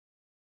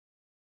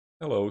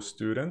Hello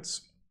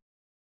students.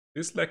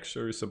 This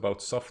lecture is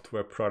about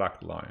software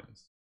product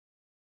lines.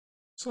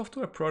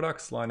 Software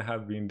products line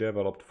have been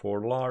developed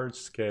for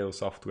large-scale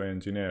software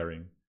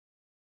engineering.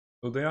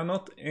 So they are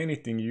not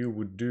anything you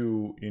would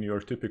do in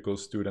your typical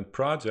student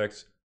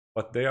projects,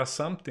 but they are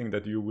something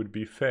that you would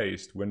be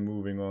faced when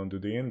moving on to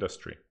the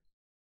industry.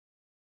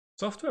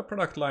 Software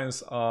product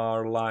lines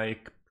are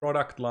like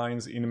product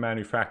lines in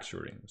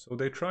manufacturing, so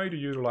they try to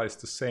utilize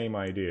the same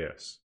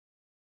ideas.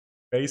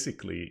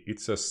 Basically,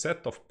 it's a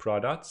set of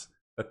products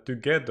that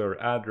together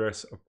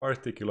address a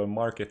particular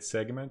market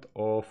segment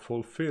or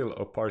fulfill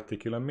a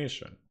particular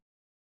mission.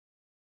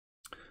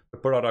 The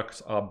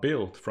products are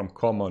built from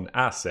common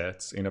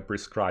assets in a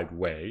prescribed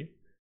way,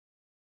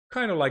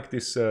 kind of like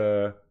this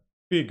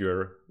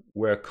figure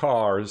where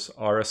cars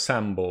are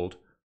assembled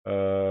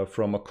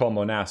from a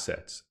common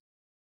assets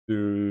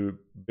to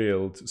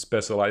build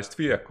specialized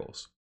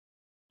vehicles.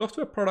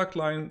 Software product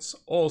lines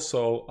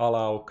also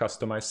allow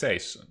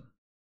customization.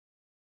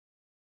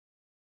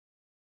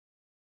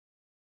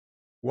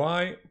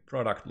 Why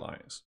product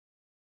lines?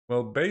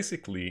 Well,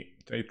 basically,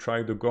 they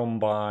try to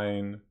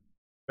combine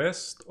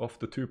best of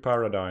the two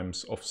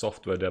paradigms of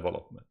software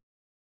development.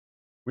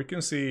 We can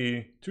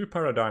see two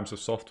paradigms of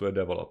software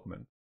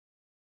development.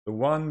 The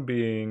one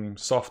being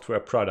software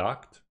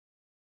product,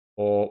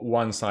 or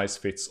one size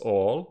fits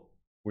all,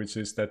 which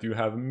is that you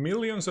have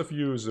millions of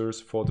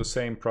users for the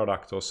same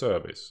product or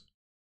service.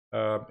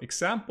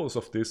 Examples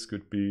of this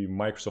could be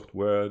Microsoft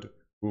Word,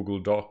 Google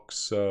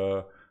Docs,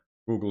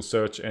 Google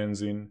Search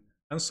Engine,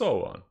 and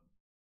so on.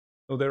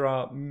 So there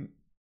are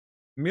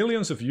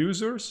millions of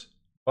users,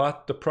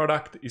 but the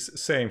product is the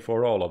same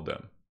for all of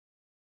them.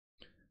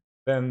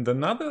 Then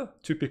another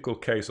typical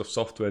case of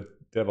software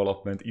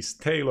development is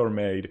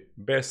tailor-made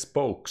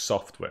bespoke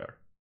software,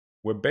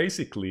 where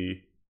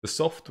basically the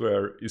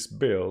software is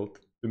built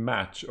to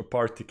match a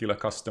particular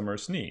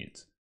customer's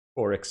needs.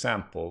 For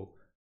example,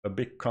 a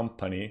big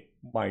company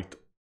might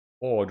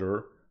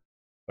order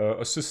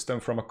a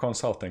system from a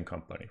consulting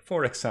company.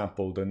 For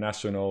example, the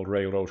National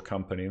Railroad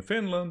Company in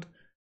Finland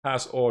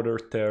has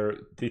ordered their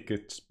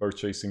ticket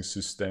purchasing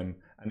system,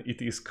 and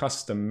it is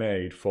custom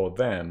made for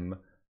them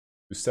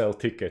to sell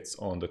tickets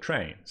on the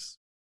trains.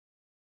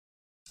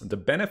 The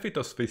benefit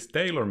of this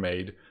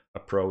tailor-made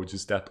approach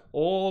is that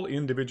all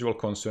individual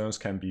concerns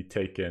can be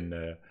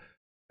taken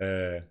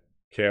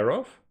care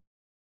of,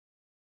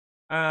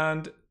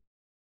 and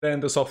then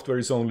the software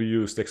is only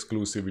used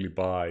exclusively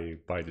by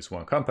this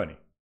one company.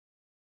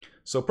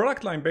 So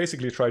product line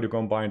basically try to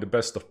combine the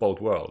best of both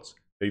worlds.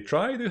 They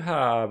try to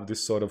have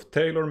this sort of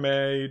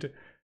tailor-made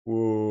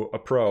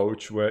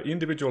approach where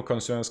individual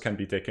concerns can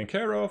be taken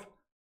care of,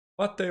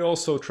 but they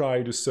also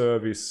try to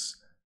service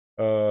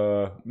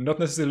not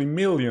necessarily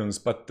millions,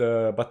 but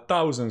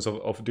thousands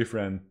of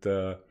different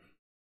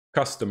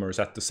customers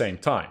at the same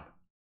time.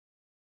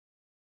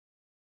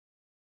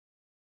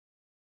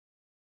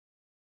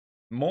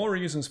 More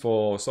reasons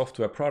for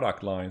software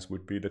product lines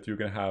would be that you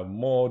can have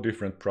more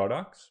different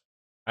products.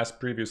 As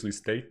previously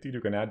stated, you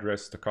can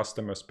address the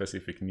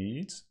customer-specific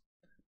needs,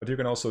 but you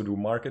can also do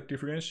market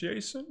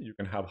differentiation. You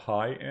can have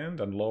high-end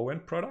and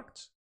low-end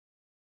products.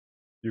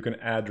 You can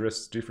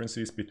address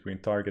differences between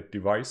target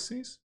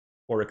devices.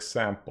 For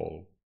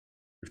example,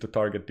 if the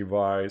target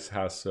device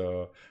has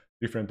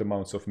different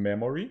amounts of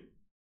memory,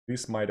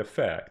 this might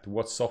affect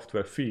what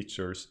software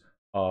features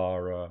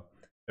are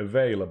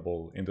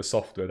available in the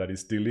software that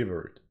is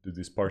delivered to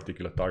this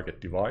particular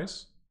target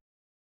device.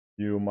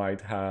 You might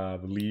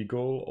have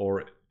legal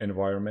or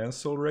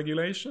environmental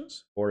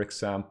regulations. For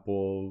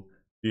example,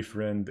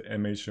 different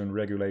emission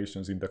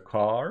regulations in the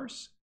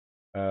cars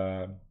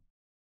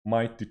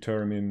might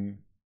determine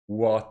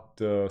what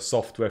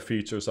software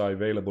features are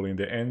available in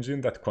the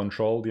engine that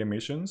control the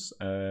emissions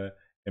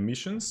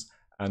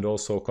and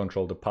also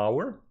control the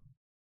power.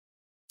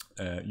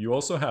 You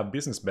also have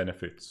business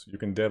benefits. You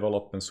can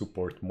develop and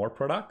support more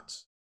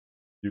products.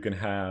 You can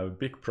have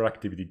big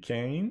productivity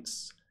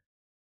gains.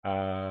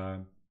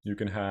 You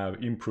can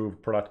have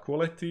improved product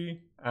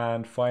quality,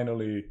 and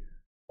finally,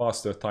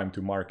 faster time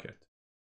to market.